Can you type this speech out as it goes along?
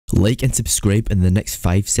Like and subscribe in the next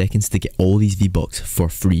 5 seconds to get all these V-Bucks for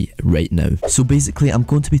free right now. So basically I'm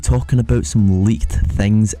going to be talking about some leaked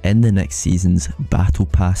things in the next season's Battle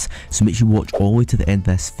Pass, so make sure you watch all the way to the end of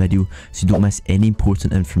this video so you don't miss any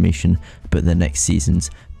important information about the next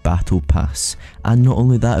season's Battle Pass. And not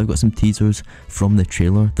only that, I've got some teasers from the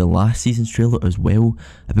trailer, the last season's trailer as well,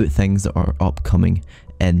 about things that are upcoming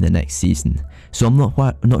in the next season. So I'm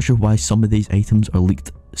not sure why some of these items are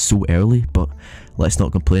leaked so early, but let's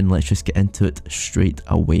not complain, let's just get into it straight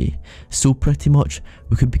away. So pretty much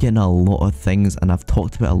we could be getting a lot of things, and I've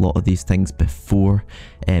talked about a lot of these things before.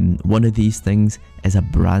 One of these things is a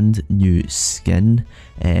brand new skin,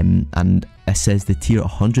 and it says the tier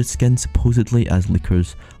 100 skin supposedly, as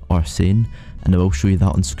leakers are saying, and I will show you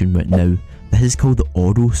that on screen right now. This is called the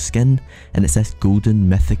Oro skin, and it's this golden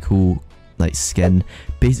mythical like skin.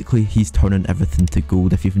 Basically he's turning everything to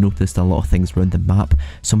gold. If you've noticed, a lot of things around the map,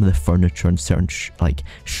 some of the furniture in certain like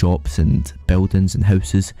shops and buildings and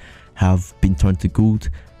houses have been turned to gold.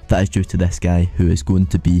 That is due to this guy, who is going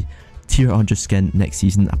to be tier 100 skin next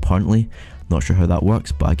season apparently. Not sure how that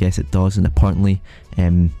works, but I guess it does. And apparently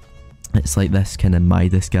it's like this kind of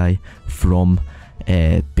Midas guy from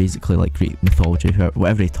basically like Greek mythology.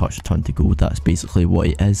 Whatever he touched turned to gold. That's basically what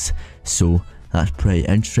he is. So that's pretty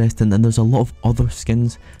interesting. And there's a lot of other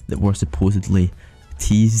skins that were supposedly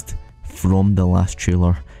teased from the last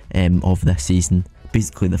trailer of this season,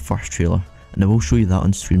 basically the first trailer, and I will show you that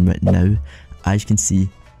on screen right now. As you can see,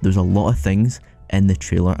 there's a lot of things in the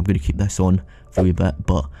trailer. I'm going to keep this on for a wee bit,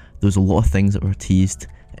 but there's a lot of things that were teased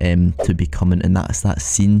to be coming, and that's that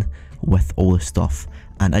scene with all the stuff.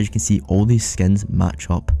 And as you can see, all these skins match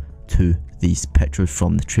up to these pictures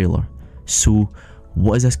from the trailer. So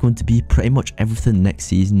what is this going to be? Pretty much everything next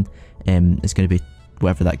season is going to be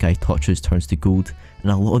whatever that guy touches turns to gold,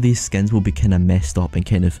 and a lot of these skins will be kind of messed up and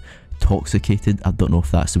kind of toxicated. I don't know if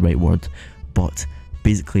that's the right word, but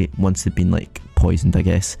basically once they've been like poisoned, I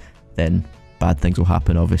guess, then bad things will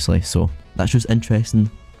happen obviously. So that's just interesting,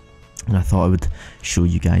 and I thought I would show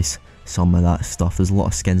you guys some of that stuff. There's a lot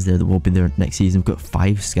of skins there that will be there next season. We've got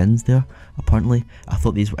 5 skins there apparently. I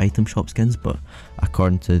thought these were item shop skins, but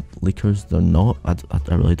according to leakers they're not. I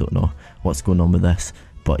really don't know what's going on with this,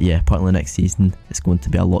 but yeah, apparently next season it's going to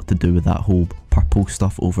be a lot to do with that whole purple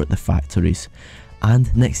stuff over at the factories.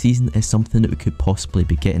 And next season is something that we could possibly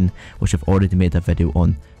be getting, which I've already made a video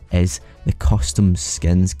on, is the custom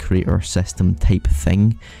skins creator system type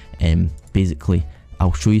thing. Basically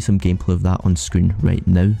I'll show you some gameplay of that on screen right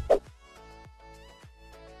now.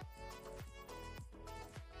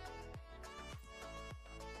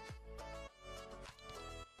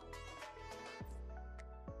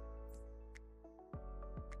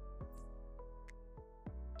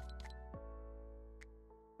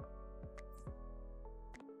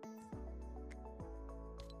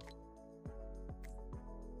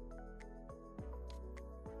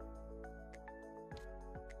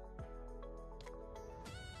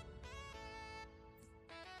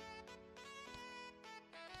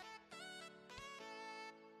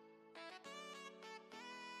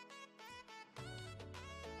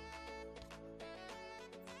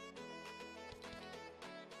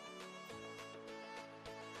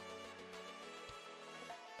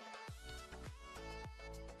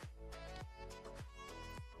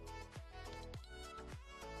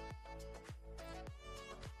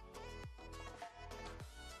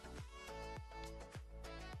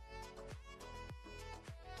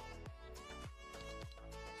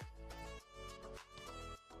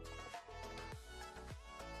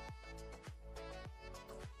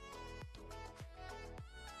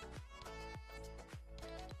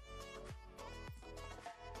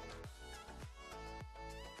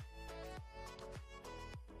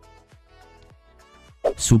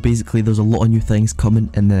 So basically there's a lot of new things coming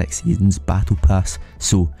in the next season's Battle Pass,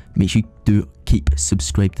 so make sure you do keep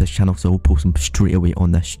subscribed to this channel, so I will post them straight away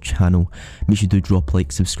on this channel. Make sure you do drop a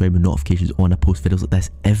like, subscribe, and notifications on. I post videos like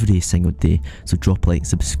this every single day, so drop a like,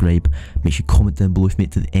 subscribe. Make sure you comment down below if you made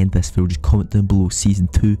it to the end of this video. Just comment down below season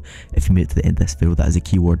 2 if you made it to the end of this video. That is a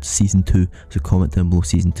keyword, season 2, so comment down below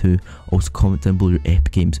season 2. Also comment down below your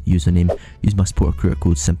Epic Games username. Use my supporter creator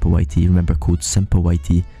code SimpaYT. Remember, code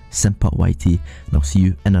SimpaYT, SimpaYT, and I'll see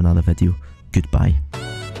you in another video. Goodbye.